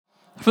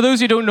For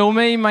those who don't know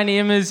me, my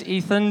name is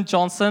Ethan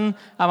Johnston.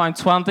 I'm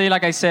 20.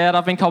 Like I said,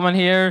 I've been coming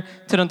here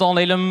to Dundonald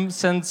Elim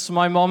since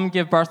my mum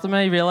gave birth to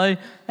me, really.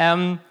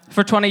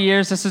 For 20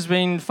 years, this has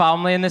been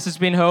family and this has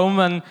been home.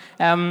 And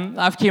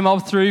I've came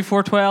up through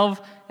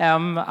 412,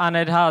 and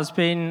it has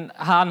been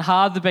and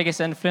had the biggest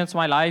influence in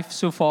my life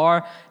so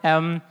far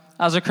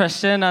as a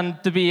Christian.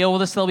 And to be able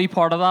to still be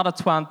part of that at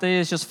 20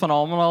 is just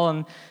phenomenal.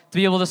 And to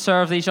be able to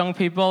serve these young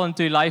people and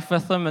do life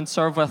with them and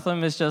serve with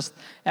them is just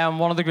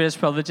one of the greatest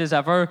privileges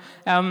ever.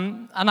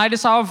 And I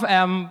just have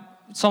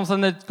something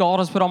that God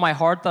has put on my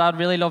heart that I'd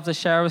really love to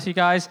share with you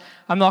guys.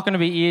 I'm not going to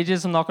be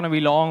ages, I'm not going to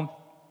be long,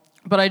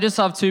 but I just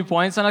have 2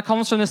 points, and it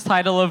comes from this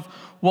title of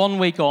 1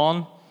 week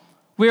on.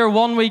 We are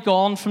 1 week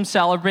on from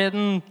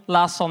celebrating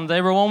last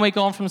Sunday. We're 1 week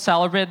on from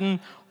celebrating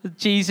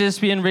Jesus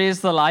being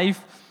raised to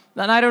life.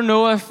 And I don't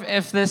know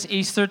if this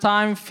Easter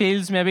time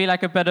feels maybe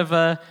like a bit of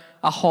a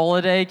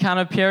holiday kind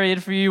of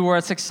period for you where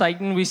it's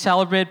exciting. We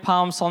celebrate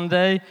Palm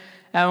Sunday,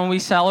 and we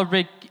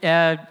celebrate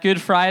Good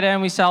Friday,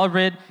 and we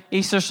celebrate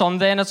Easter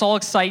Sunday, and it's all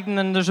exciting,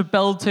 and there's a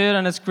build to it,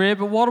 and it's great.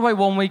 But what about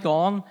 1 week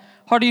on?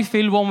 How do you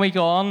feel 1 week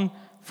on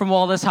from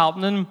all this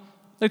happening?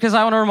 Because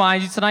I want to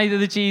remind you tonight that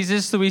the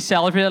Jesus that we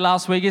celebrated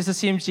last week is the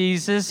same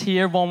Jesus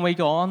here 1 week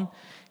on.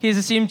 He is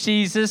the same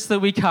Jesus that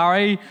we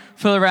carry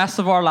for the rest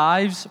of our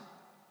lives.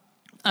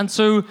 And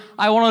so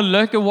I want to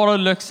look at what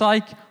it looks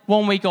like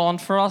 1 week on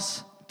for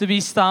us to be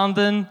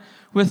standing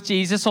with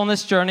Jesus on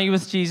this journey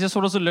with Jesus.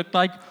 What does it look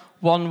like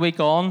 1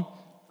 week on?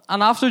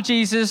 And after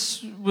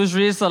Jesus was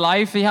raised to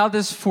life, he had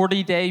this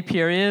 40-day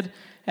period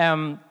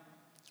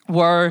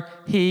where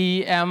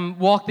he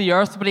walked the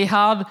earth, but he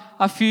had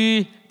a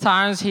few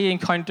times he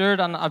encountered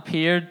and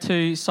appeared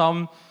to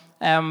some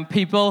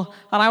people.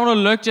 And I want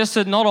to look just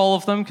at, not all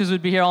of them because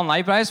we'd be here all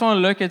night, but I just want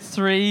to look at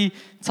 3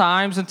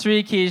 times and 3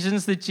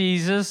 occasions that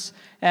Jesus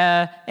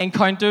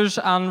encounters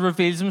and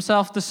reveals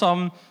himself to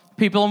some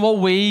people and what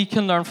we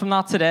can learn from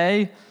that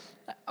today.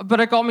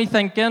 But it got me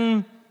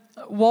thinking,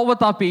 what would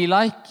that be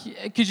like?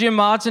 Could you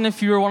imagine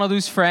if you were one of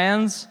those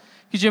friends?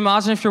 Could you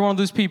imagine if you're one of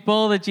those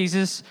people that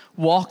Jesus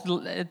walked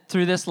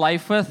through this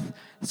life with?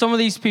 Some of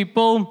these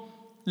people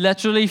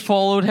literally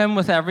followed him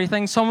with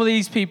everything. Some of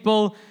these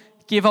people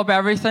gave up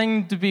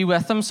everything to be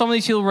with him. Some of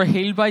these people were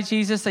healed by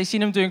Jesus. They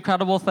seen him do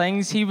incredible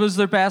things. He was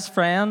their best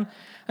friend.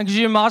 And could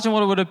you imagine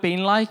what it would have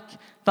been like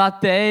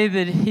that day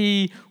that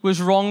he was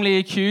wrongly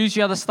accused?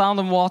 You had to stand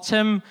and watch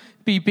him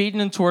be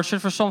beaten and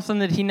tortured for something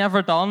that he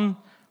never done,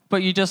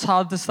 but you just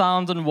had to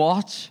stand and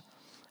watch.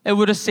 It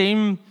would have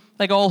seemed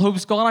like all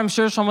hope's gone. I'm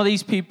sure some of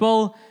these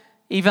people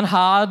even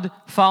had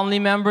family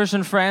members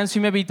and friends who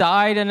maybe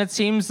died, and it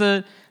seems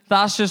that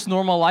that's just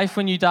normal life.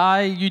 When you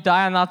die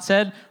and that's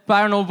it. But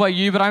I don't know about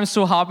you, but I'm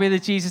so happy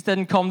that Jesus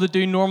didn't come to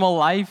do normal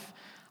life.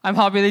 I'm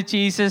happy that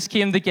Jesus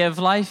came to give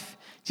life.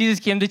 Jesus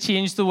came to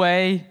change the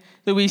way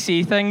that we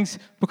see things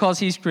because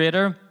he's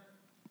greater.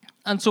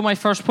 And so my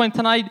first point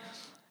tonight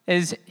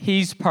is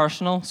he's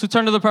personal. So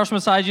turn to the person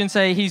beside you and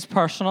say, he's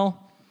personal.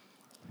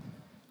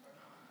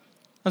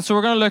 And so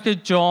we're going to look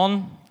at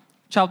John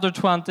chapter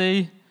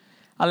 20,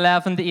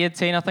 11 to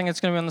 18. I think it's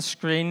going to be on the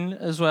screen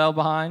as well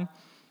behind.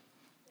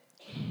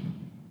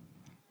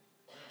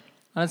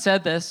 And it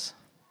said this: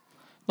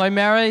 Now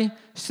Mary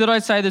stood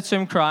outside the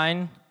tomb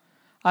crying.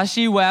 As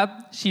she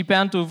wept, she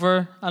bent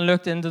over and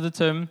looked into the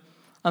tomb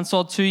and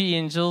saw 2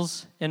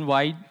 angels in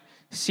white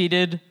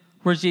seated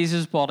where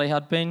Jesus' body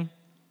had been,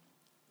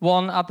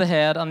 one at the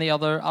head and the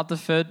other at the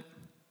foot.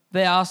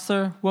 They asked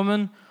her,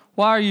 "Woman,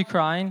 why are you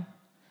crying?"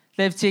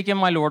 "They've taken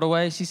my Lord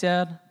away," she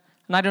said,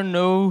 "and I don't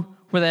know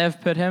where they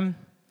have put him."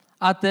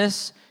 At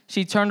this,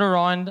 she turned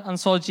around and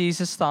saw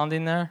Jesus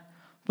standing there,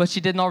 but she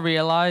did not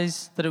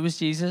realize that it was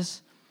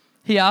Jesus.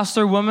 He asked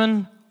her,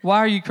 "Woman, why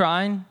are you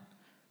crying?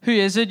 Who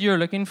is it you're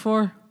looking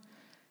for?"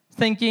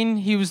 Thinking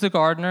he was the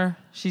gardener,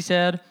 she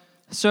said,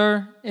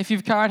 "Sir, if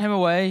you've carried him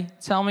away,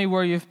 tell me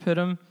where you've put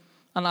him,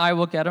 and I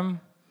will get him."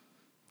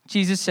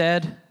 Jesus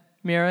said,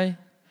 "Mary."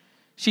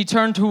 She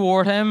turned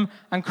toward him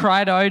and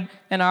cried out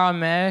in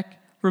Aramaic,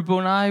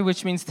 "Rabboni,"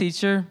 which means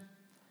teacher.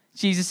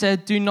 Jesus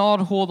said, "Do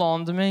not hold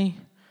on to me,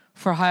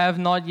 for I have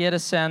not yet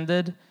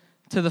ascended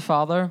to the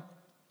Father.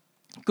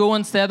 Go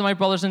instead to my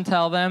brothers and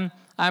tell them,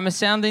 I am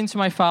ascending to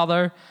my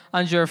Father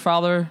and your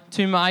Father,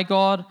 to my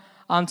God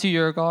and to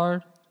your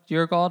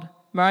God.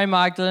 Mary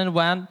Magdalene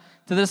went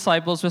to the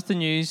disciples with the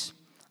news,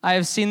 "I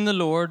have seen the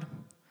Lord,"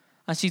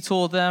 and she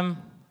told them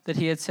that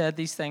he had said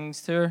these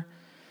things to her.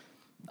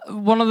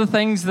 One of the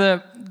things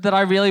that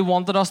I really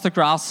wanted us to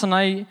grasp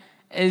tonight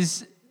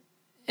is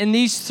in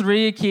these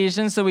 3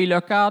 occasions that we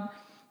look at,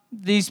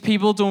 these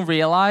people don't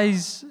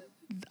realize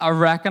or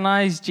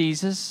recognize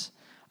Jesus.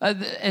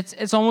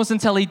 It's almost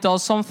until he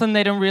does something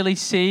they don't really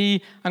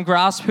see and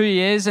grasp who he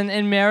is.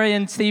 And Mary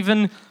and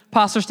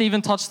Pastor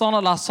Stephen touched on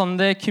it last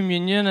Sunday,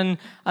 communion,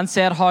 and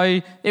said how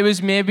it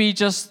was maybe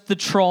just the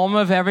trauma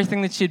of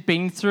everything that she'd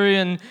been through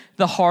and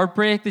the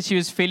heartbreak that she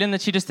was feeling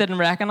that she just didn't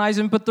recognize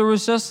him. But there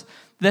was just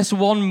this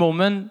one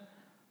moment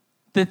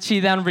that she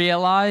then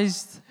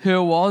realized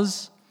who it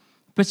was.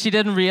 But she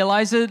didn't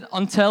realize it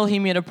until he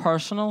made it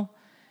personal.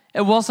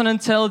 It wasn't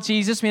until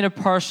Jesus made it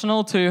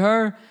personal to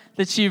her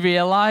that she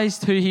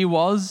realized who he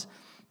was.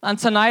 And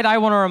tonight I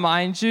want to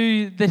remind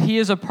you that he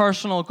is a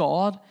personal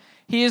God.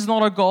 He is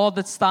not a God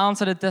that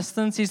stands at a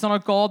distance. He's not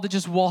a God that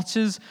just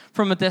watches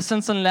from a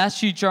distance and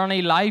lets you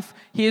journey life.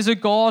 He is a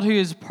God who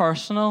is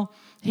personal.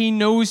 He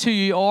knows who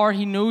you are.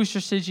 He knows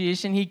your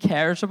situation. He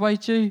cares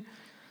about you.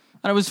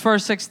 And it was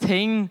verse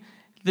 16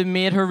 that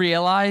made her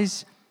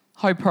realize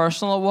how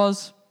personal it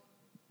was.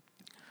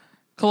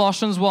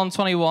 Colossians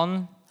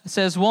 1:21, it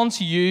says,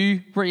 once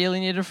you were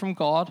alienated from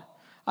God,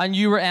 and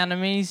you were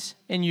enemies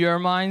in your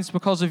minds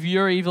because of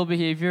your evil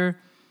behavior,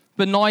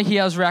 but now he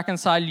has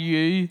reconciled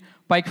you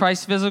by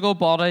Christ's physical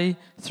body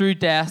through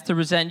death to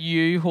present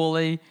you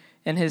holy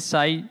in his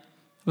sight,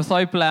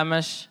 without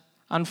blemish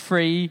and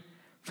free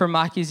from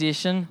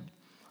accusation.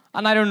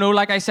 And I don't know,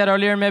 like I said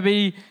earlier,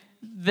 maybe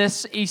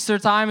this Easter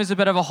time is a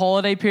bit of a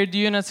holiday period to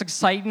you, and it's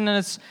exciting, and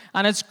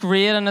it's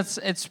great, and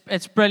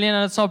it's brilliant,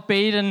 and it's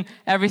upbeat, and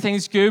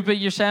everything's good. But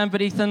you're saying,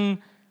 but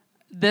Ethan,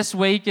 this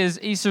week is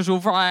Easter's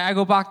over. I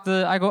go back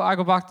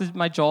to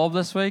my job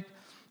this week.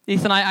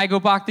 Ethan, I go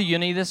back to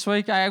uni this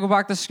week. I go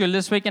back to school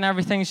this week, and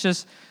everything's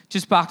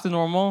just back to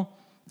normal.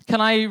 Can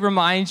I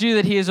remind you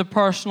that he is a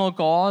personal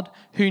God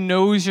who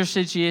knows your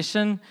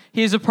situation?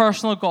 He is a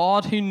personal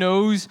God who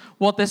knows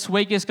what this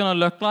week is going to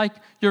look like.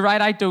 You're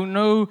right, I don't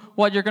know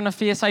what you're going to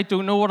face. I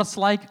don't know what it's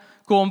like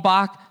going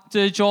back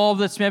to a job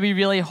that's maybe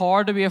really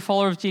hard to be a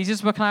follower of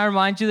Jesus. But can I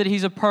remind you that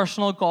he's a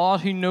personal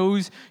God who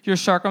knows your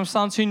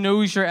circumstance, who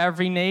knows your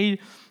every need,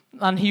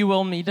 and he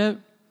will meet it.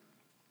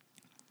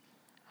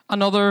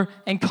 Another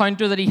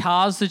encounter that he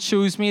has that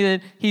shows me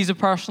that he's a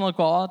personal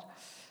God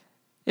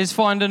is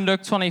found in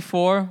Luke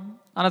 24,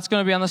 and it's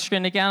going to be on the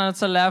screen again, and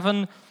it's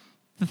 11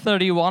 to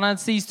 31, and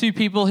it's these two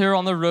people who are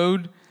on the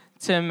road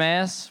to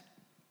Emmaus,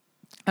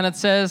 and it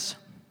says,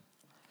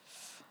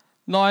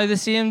 now the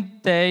same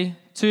day,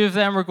 two of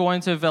them were going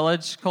to a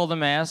village called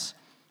Emmaus,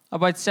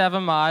 about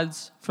 7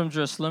 miles from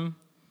Jerusalem.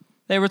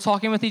 They were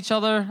talking with each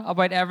other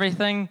about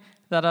everything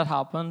that had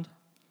happened.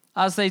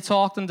 As they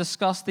talked and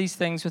discussed these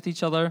things with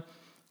each other,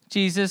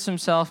 Jesus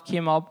himself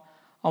came up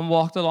and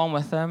walked along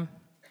with them,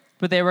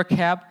 but they were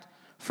kept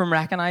from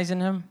recognizing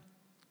him.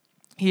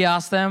 He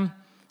asked them,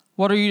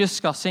 what are you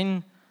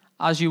discussing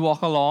as you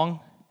walk along?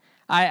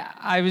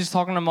 I was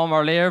talking to Mum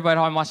earlier about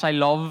how much I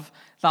love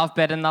that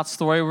bit in that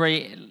story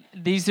where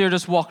these two are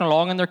just walking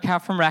along and they're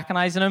kept from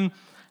recognizing him,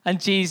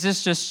 and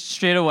Jesus just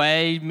straight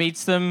away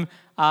meets them,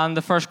 and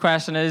the first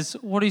question is,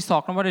 what are you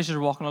talking about as you're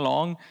walking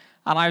along?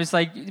 And I was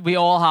like, we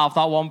all have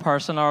that one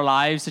person in our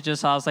lives that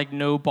just has like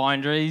no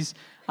boundaries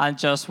and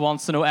just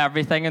wants to know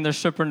everything, and they're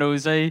super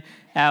nosy.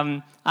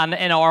 And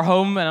in our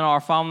home and in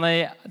our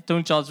family,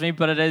 don't judge me,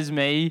 but it is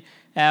me.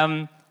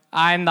 I'm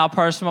that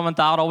person Mum and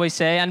Dad always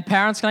say. And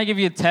parents, can I give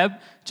you a tip?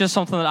 Just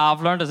something that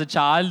I've learned as a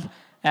child,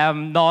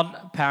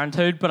 not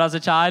parenthood, but as a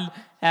child.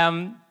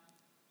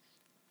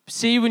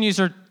 See when you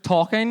are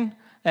talking,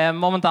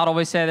 Mum and Dad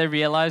always say they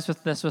realize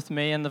with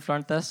me, and they've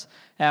learned this.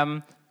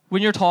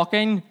 When you're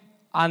talking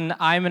and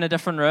I'm in a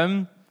different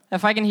room,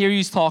 if I can hear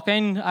you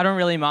talking, I don't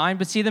really mind.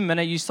 But see the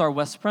minute you start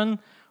whispering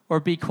or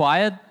be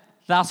quiet,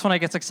 that's when it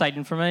gets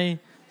exciting for me.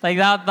 Like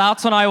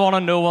that's when I want to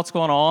know what's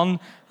going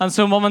on. And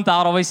so Mum and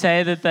Dad always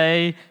say that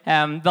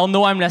they'll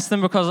know I'm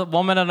listening because at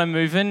one minute I'm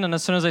moving, and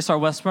as soon as I start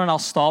whispering, I'll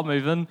stop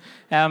moving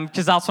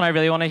because that's when I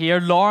really want to hear.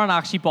 Lauren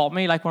actually bought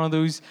me like one of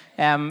those,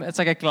 it's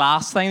like a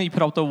glass thing that you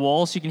put up the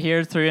wall so you can hear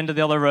it through into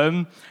the other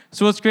room.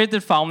 So it's great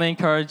that family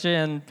encourage you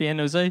and being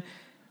nosy.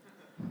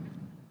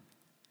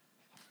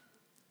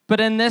 But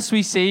in this,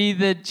 we see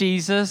that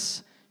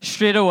Jesus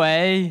straight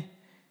away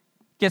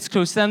gets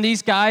close to them.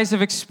 These guys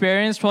have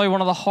experienced probably one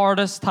of the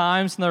hardest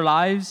times in their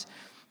lives.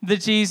 The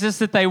Jesus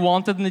that they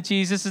wanted and the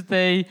Jesus that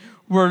they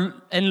were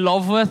in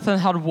love with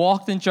and had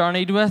walked and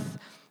journeyed with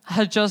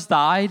had just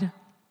died.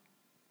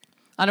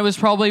 And it was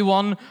probably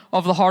one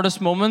of the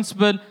hardest moments,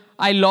 but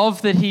I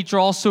love that he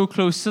draws so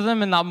close to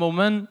them in that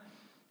moment.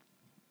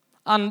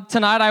 And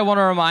tonight I want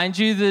to remind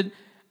you that,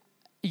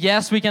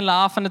 yes, we can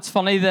laugh, and it's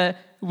funny that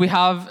we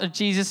have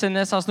Jesus in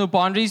this, has no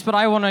boundaries, but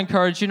I want to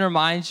encourage you and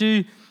remind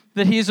you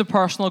that he is a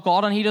personal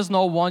God, and he does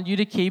not want you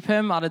to keep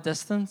him at a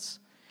distance.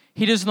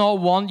 He does not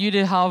want you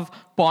to have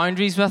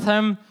boundaries with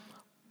him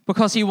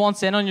because he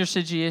wants in on your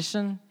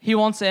situation. He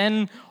wants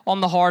in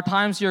on the hard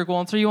times you're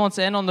going through. He wants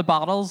in on the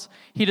battles.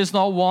 He does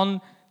not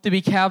want to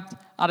be kept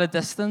at a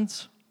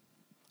distance.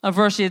 And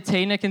verse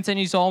 18, it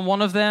continues on.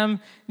 One of them,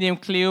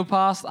 named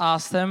Cleopas,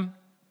 asked him,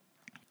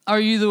 are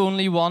you the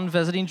only one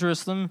visiting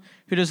Jerusalem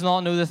who does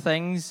not know the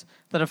things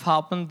that have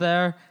happened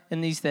there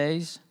in these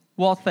days?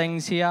 What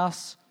things, he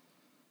asked.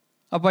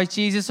 About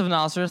Jesus of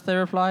Nazareth, they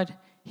replied.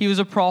 He was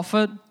a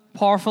prophet,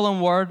 powerful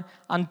in word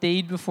and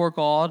deed before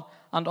God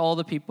and all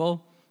the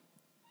people.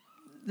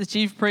 The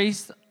chief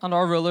priest and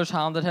our rulers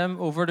handed him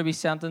over to be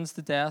sentenced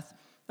to death,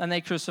 and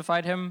they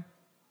crucified him.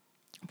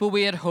 But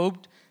we had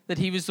hoped that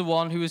he was the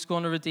one who was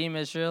going to redeem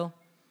Israel.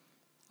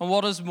 And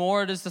what is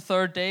more, it is the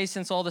third day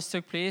since all this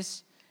took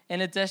place.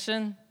 In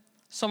addition,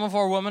 some of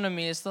our women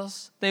amazed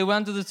us. They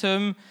went to the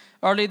tomb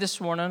early this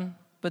morning,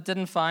 but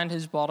didn't find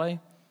his body.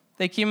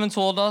 They came and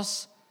told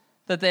us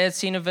that they had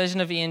seen a vision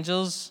of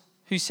angels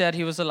who said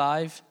he was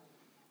alive.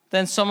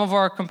 Then some of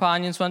our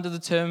companions went to the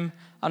tomb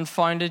and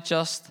found it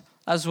just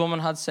as the woman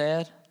had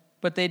said,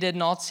 but they did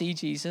not see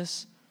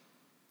Jesus.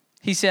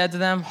 He said to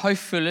them, "How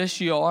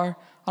foolish you are,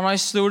 and how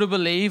slow to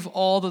believe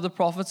all that the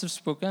prophets have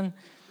spoken.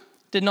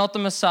 Did not the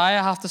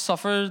Messiah have to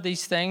suffer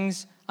these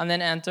things and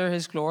then enter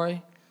his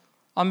glory?"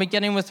 And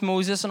beginning with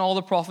Moses and all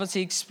the prophets,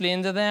 he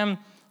explained to them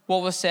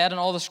what was said in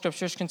all the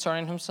scriptures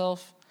concerning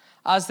himself.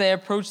 As they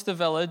approached the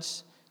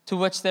village to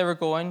which they were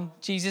going,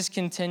 Jesus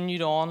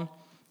continued on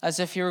as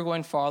if he were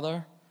going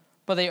farther.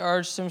 But they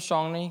urged him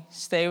strongly,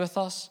 "Stay with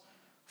us,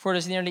 for it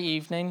is nearly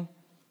evening.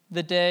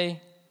 The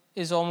day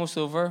is almost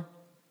over."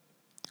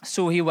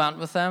 So he went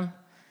with them.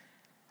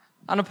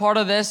 And a part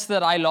of this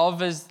that I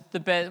love is the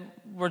bit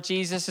where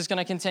Jesus is going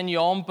to continue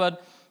on,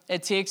 but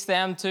it takes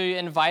them to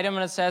invite him,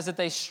 and it says that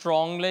they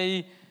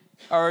strongly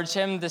urge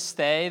him to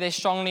stay. They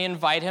strongly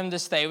invite him to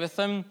stay with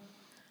them.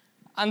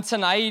 And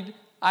tonight,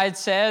 I'd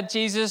said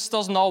Jesus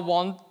does not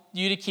want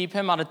you to keep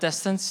him at a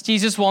distance.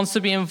 Jesus wants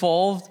to be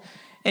involved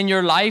in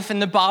your life, in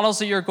the battles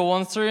that you're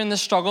going through, in the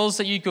struggles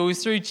that you go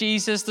through.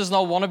 Jesus does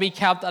not want to be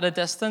kept at a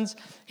distance.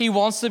 He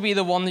wants to be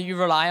the one that you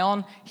rely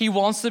on. He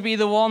wants to be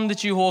the one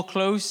that you hold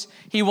close.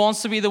 He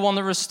wants to be the one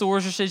that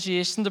restores your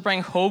situation, to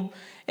bring hope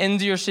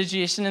into your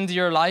situation, into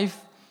your life.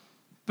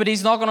 But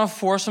he's not going to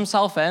force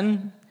himself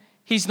in.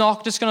 He's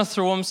not just going to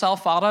throw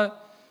himself at it.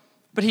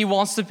 But he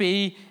wants to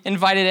be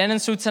invited in.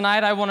 And so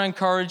tonight I want to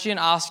encourage you and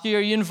ask you,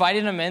 are you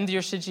inviting him into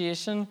your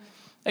situation?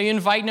 Are you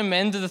inviting him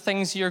into the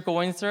things you're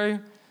going through?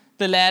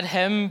 To let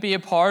him be a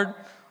part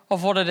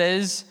of what it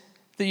is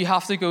that you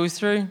have to go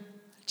through.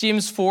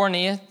 James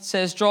 4:8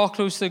 says, "Draw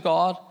close to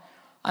God,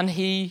 and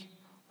he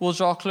will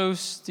draw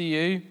close to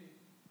you."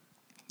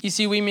 You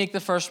see, we make the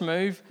first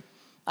move.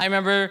 I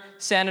remember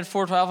saying at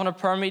 412 on a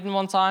prayer meeting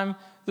one time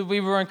that we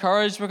were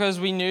encouraged because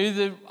we knew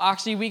that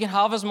actually we can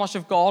have as much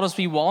of God as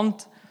we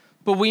want,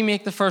 but we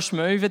make the first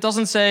move. It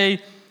doesn't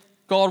say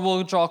God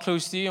will draw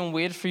close to you and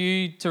wait for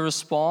you to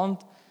respond.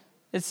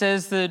 It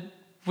says that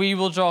we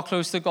will draw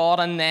close to God,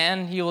 and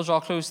then he will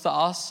draw close to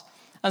us.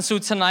 And so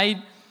tonight,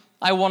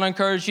 I want to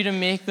encourage you to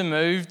make the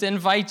move, to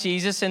invite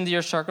Jesus into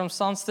your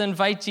circumstance, to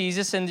invite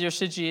Jesus into your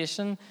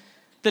situation,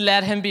 to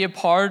let him be a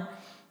part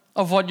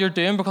of what you're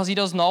doing, because he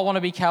does not want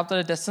to be kept at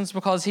a distance,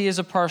 because he is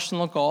a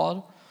personal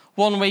God.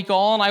 1 week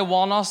on, I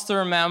want us to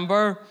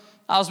remember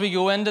as we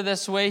go into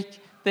this week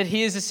that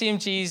he is the same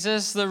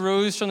Jesus that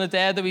rose from the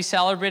dead that we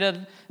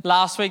celebrated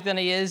last week than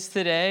he is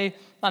today.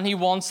 And he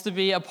wants to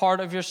be a part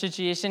of your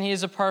situation. He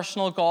is a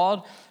personal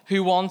God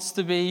who wants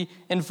to be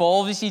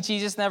involved. You see,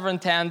 Jesus never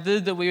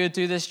intended that we would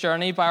do this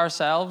journey by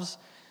ourselves,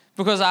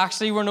 because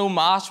actually we're no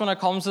match when it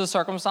comes to the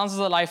circumstances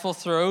that life will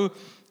throw.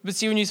 But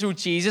see, when you throw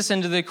Jesus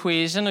into the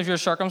equation of your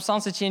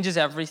circumstance, it changes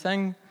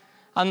everything,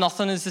 and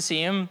nothing is the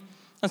same.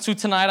 And so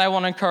tonight I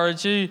want to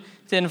encourage you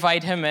to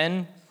invite him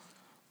in.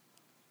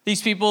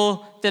 These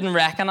people didn't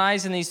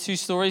recognize in these two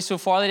stories so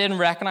far, they didn't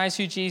recognize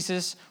who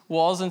Jesus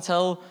was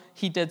until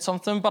he did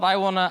something. But I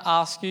want to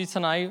ask you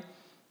tonight,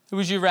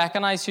 would you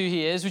recognize who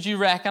he is? Would you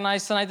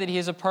recognize tonight that he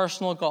is a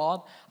personal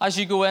God? As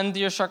you go into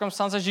your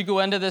circumstances, as you go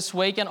into this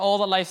week and all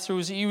that life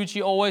throws at you, would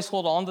you always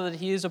hold on to that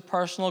he is a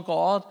personal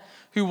God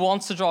who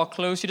wants to draw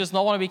close? He does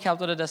not want to be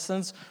kept at a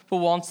distance, but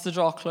wants to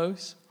draw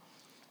close.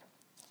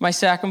 My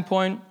second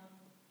point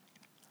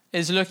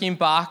is looking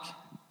back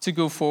to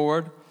go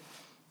forward.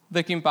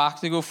 Looking back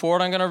to go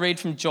forward. I'm going to read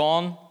from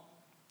John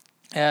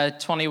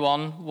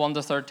 21, 1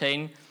 to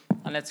 13.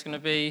 And it's going to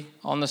be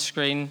on the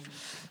screen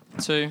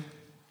too.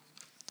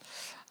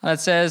 And it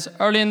says,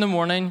 "Early in the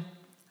morning,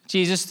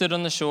 Jesus stood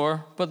on the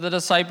shore, but the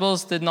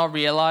disciples did not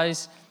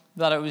realize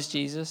that it was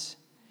Jesus.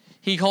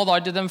 He called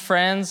out to them,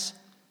 'Friends,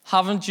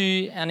 haven't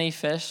you any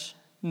fish?'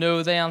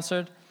 'No,' they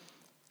answered.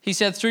 He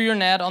said, 'Throw your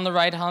net on the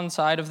right-hand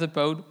side of the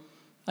boat,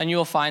 and you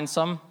will find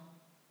some.'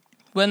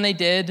 When they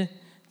did,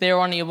 they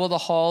were unable to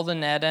haul the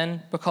net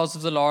in because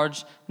of the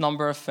large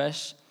number of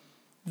fish.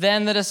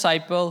 Then the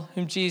disciple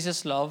whom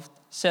Jesus loved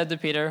said to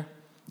Peter,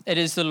 'It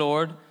is the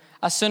Lord.'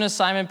 As soon as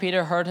Simon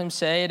Peter heard him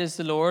say, 'It is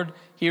the Lord,'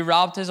 he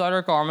wrapped his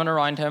outer garment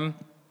around him,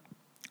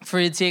 for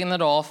he had taken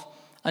it off,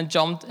 and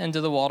jumped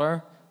into the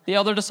water. The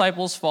other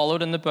disciples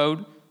followed in the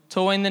boat,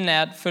 towing the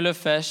net full of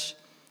fish,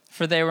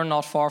 for they were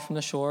not far from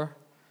the shore,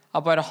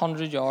 about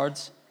 100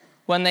 yards.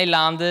 When they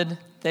landed,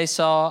 they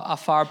saw a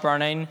fire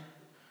burning,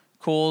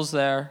 coals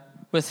there,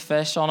 with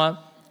fish on it,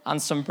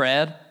 and some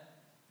bread."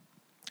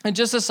 And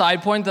just a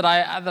side point that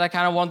I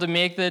kind of wanted to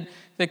make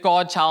that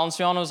God challenged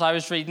me on as I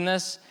was reading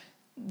this.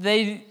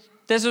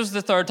 This was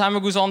the third time, it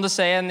goes on to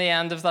say in the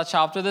end of that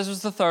chapter, this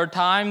was the third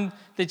time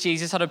that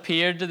Jesus had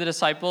appeared to the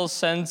disciples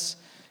since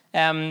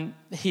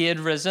he had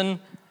risen.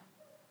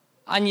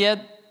 And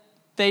yet,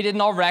 they did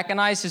not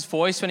recognize his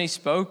voice when he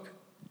spoke.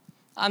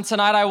 And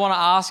tonight I want to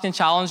ask and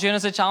challenge you, and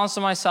it's a challenge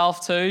to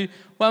myself too.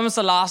 When was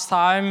the last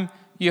time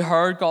you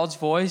heard God's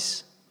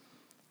voice?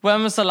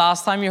 When was the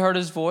last time you heard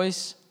his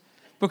voice?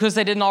 Because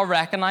they did not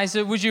recognize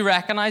it. Would you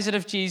recognize it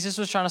if Jesus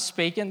was trying to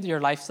speak into your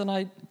life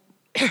tonight?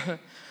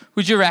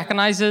 Would you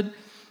recognize it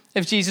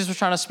if Jesus was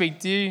trying to speak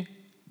to you?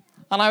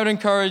 And I would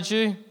encourage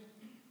you,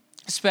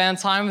 spend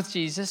time with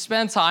Jesus.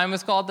 Spend time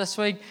with God this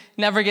week.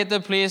 Never get to a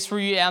place where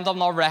you end up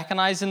not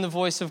recognizing the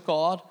voice of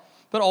God,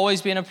 but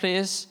always be in a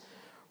place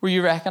where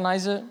you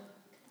recognize it.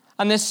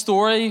 And this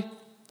story,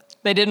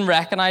 they didn't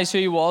recognize who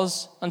he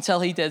was until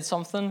he did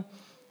something.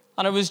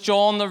 And it was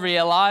John that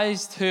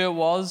realized who it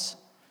was,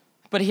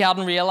 but he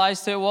hadn't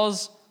realized who it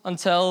was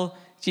until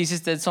Jesus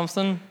did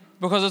something.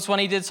 Because it's when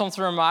he did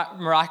something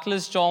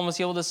miraculous, John was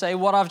able to say,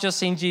 what I've just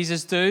seen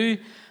Jesus do,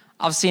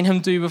 I've seen him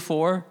do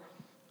before.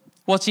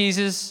 What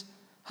Jesus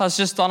has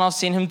just done, I've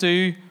seen him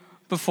do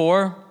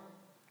before.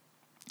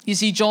 You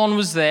see, John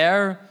was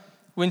there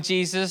when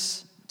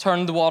Jesus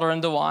turned the water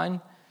into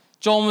wine.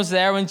 John was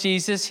there when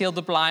Jesus healed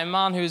the blind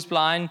man who was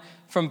blind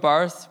from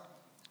birth.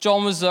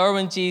 John was there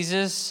when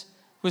Jesus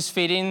was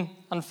feeding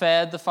and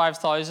fed the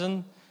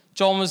 5,000.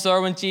 John was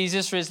there when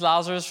Jesus raised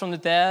Lazarus from the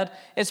dead.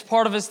 It's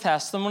part of his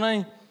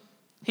testimony.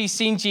 He's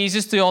seen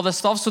Jesus do all this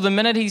stuff. So the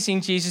minute he's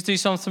seen Jesus do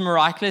something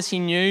miraculous, he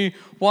knew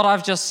what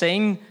I've just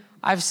seen.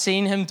 I've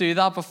seen him do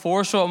that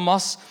before, so it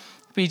must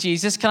be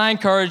Jesus. Can I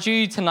encourage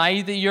you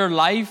tonight that your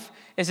life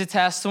is a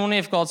testimony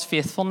of God's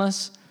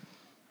faithfulness?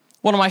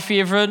 One of my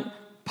favorite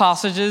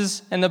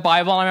passages in the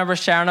Bible, and I remember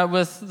sharing it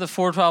with the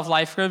 412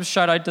 life groups.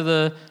 Shout out to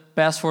the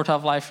best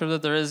 412 life group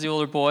that there is, the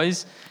older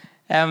boys.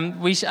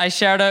 I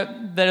shared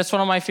it that it's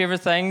one of my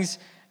favorite things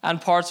and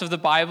parts of the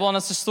Bible, and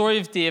it's the story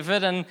of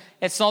David, and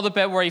it's not the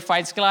bit where he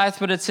fights Goliath,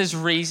 but it's his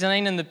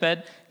reasoning in the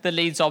bit that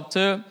leads up to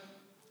it.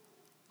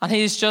 And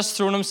he's just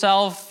thrown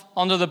himself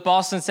under the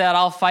bus and said,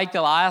 I'll fight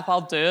Goliath, I'll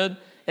do it.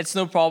 It's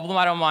no problem,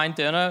 I don't mind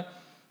doing it.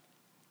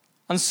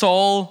 And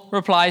Saul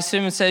replies to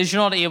him and says,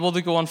 you're not able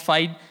to go and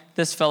fight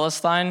this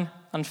Philistine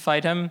and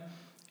fight him.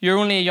 You're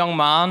only a young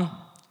man,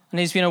 and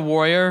he's been a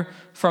warrior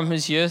from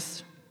his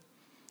youth.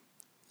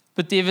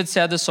 But David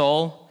said to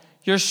Saul,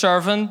 your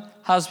servant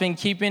has been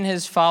keeping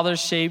his father's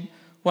sheep.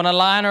 When a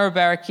lion or a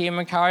bear came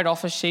and carried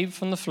off a sheep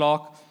from the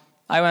flock,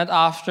 I went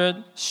after it,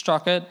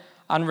 struck it,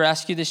 and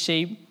rescued the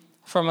sheep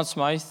from its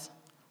mouth.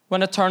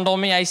 When it turned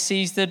on me, I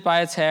seized it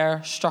by its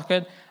hair, struck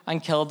it,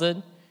 and killed it.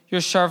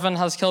 Your servant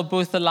has killed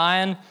both the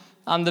lion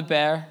and the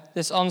bear.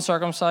 This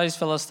uncircumcised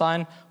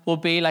Philistine will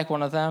be like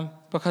one of them,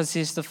 because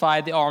he's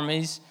defied the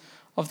armies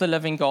of the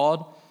living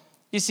God.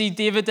 You see,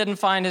 David didn't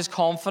find his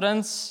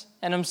confidence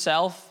in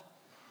himself,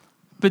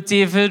 but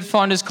David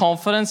found his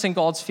confidence in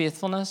God's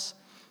faithfulness.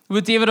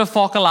 Would David have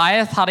fought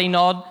Goliath had he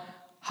not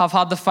have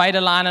had to fight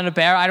a lion and a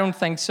bear? I don't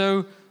think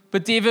so.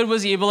 But David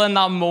was able in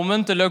that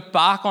moment to look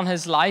back on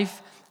his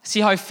life,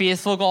 see how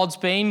faithful God's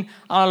been, and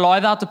allow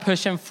that to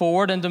push him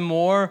forward into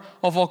more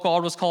of what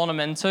God was calling him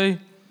into.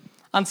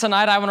 And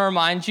tonight I want to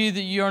remind you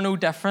that you are no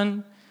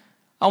different.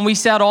 And we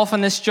set off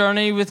on this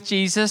journey with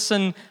Jesus,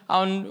 and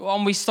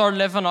we start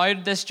living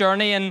out this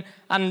journey, and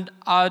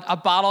a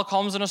battle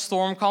comes and a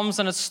storm comes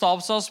and it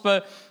stops us,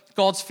 but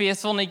God's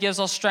faithful and he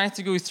gives us strength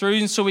to go through,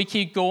 and so we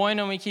keep going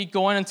and we keep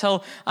going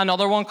until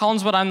another one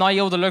comes. But I'm now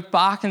able to look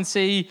back and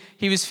see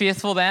he was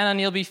faithful then and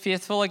he'll be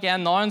faithful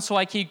again now, and so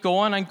I keep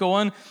going and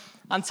going.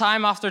 And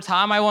time after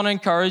time, I want to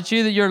encourage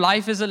you that your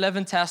life is a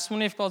living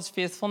testimony of God's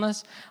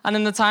faithfulness. And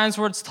in the times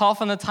where it's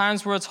tough and the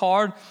times where it's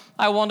hard,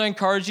 I want to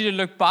encourage you to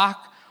look back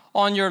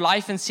on your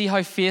life and see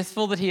how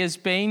faithful that he has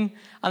been,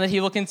 and that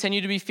he will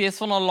continue to be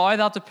faithful, and allow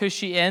that to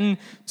push you in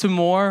to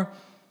more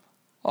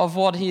of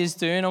what he is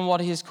doing and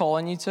what he is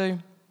calling you to.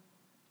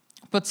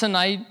 But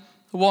tonight,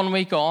 1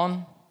 week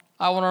on,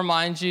 I want to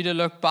remind you to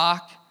look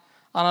back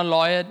and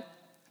allow it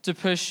to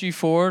push you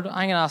forward. I'm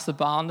going to ask the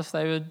band if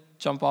they would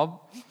jump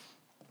up.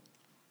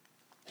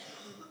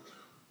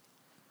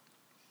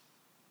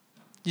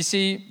 You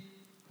see,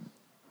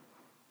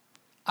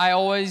 I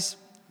always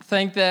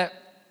think that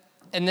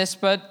in this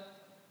bit,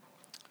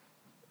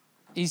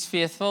 he's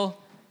faithful.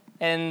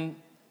 I'm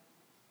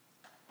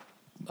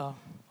all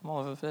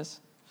over this.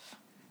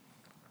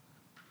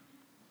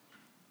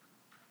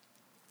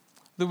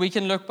 That we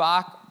can look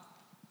back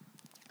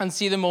and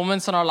see the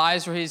moments in our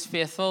lives where he's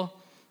faithful,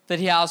 that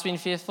he has been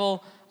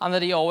faithful, and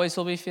that he always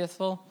will be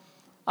faithful.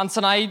 And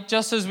tonight,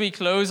 just as we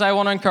close, I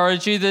want to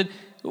encourage you that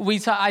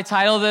I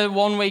titled it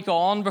 1 week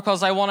on,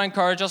 because I want to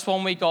encourage us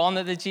 1 week on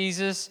that the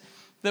Jesus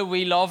that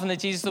we love and the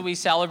Jesus that we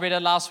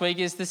celebrated last week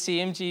is the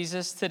same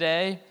Jesus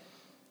today.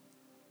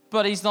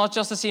 But he's not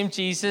just the same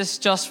Jesus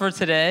just for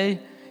today.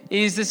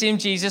 He's the same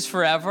Jesus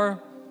forever.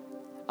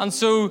 And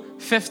so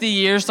 50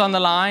 years down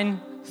the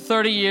line,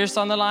 30 years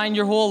down the line,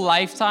 your whole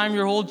lifetime,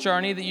 your whole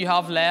journey that you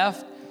have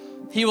left,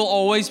 he will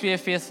always be a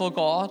faithful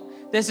God.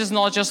 This is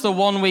not just a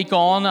 1 week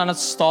on and it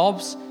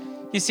stops.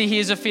 You see, he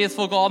is a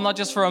faithful God, not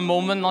just for a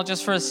moment, not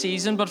just for a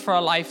season, but for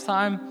a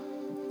lifetime.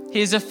 He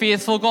is a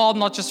faithful God,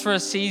 not just for a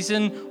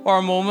season or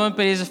a moment,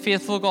 but he is a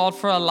faithful God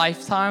for a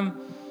lifetime.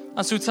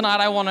 And so tonight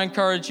I want to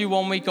encourage you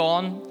 1 week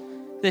on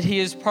that he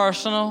is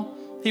personal.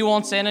 He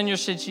wants in your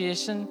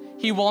situation.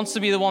 He wants to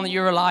be the one that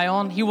you rely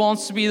on. He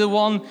wants to be the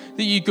one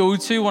that you go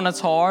to when it's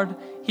hard.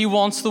 He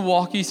wants to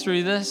walk you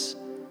through this.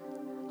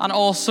 And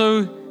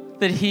also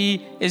that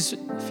he is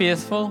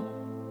faithful.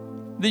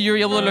 that you're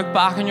able to look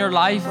back in your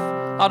life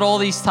at all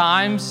these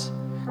times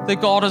that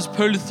God has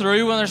pulled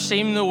through when there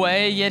seemed no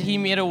way, yet He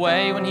made a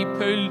way when He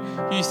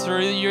pulled you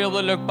through, that you're able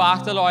to look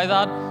back to allow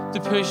that to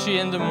push you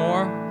into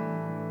more.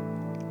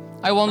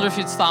 I wonder if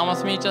you'd stand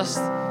with me just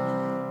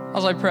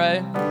as I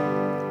pray.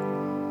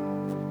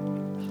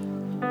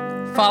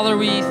 Father,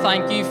 we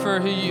thank you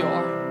for who you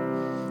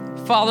are.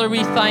 Father,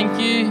 we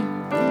thank you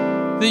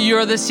that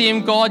you're the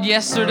same God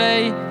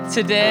yesterday,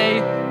 today,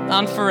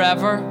 and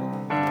forever.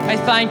 I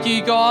thank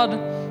you,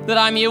 God, that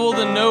I'm able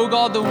to know,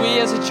 God, that we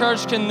as a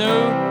church can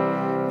know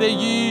that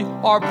you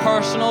are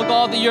personal,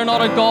 God, that you're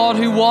not a God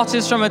who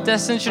watches from a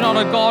distance. You're not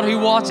a God who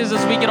watches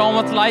as we get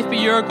on with life, but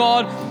you're a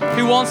God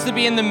who wants to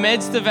be in the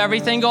midst of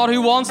everything, God,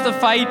 who wants to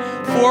fight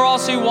for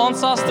us, who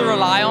wants us to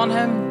rely on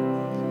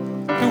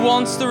Him, who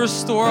wants to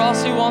restore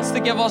us, who wants to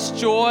give us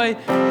joy,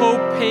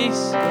 hope,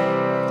 peace.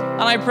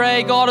 And I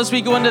pray, God, as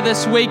we go into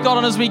this week, God,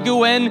 and as we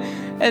go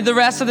in the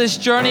rest of this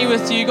journey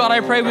with you, God, I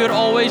pray we would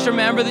always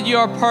remember that you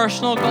are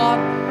personal,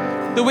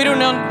 God, that we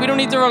don't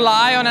need to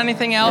rely on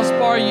anything else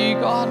bar you,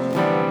 God.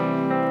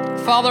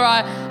 Father,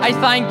 I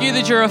thank you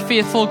that you're a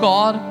faithful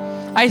God.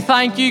 I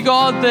thank you,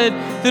 God,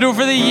 that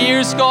over the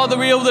years, God, that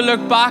we're able to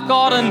look back,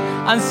 God,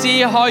 and see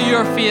how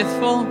you're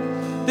faithful.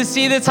 To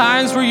see the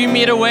times where you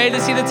made a way, to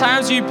see the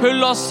times where you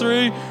pulled us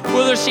through,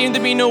 where there seemed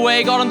to be no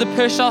way, God, and to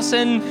push us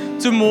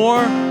into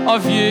more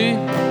of you.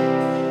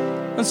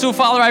 And so,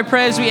 Father, I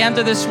pray as we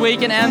enter this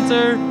week and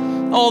enter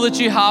all that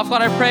you have,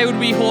 God, I pray would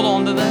we hold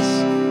on to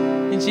this.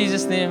 In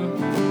Jesus' name,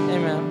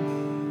 amen.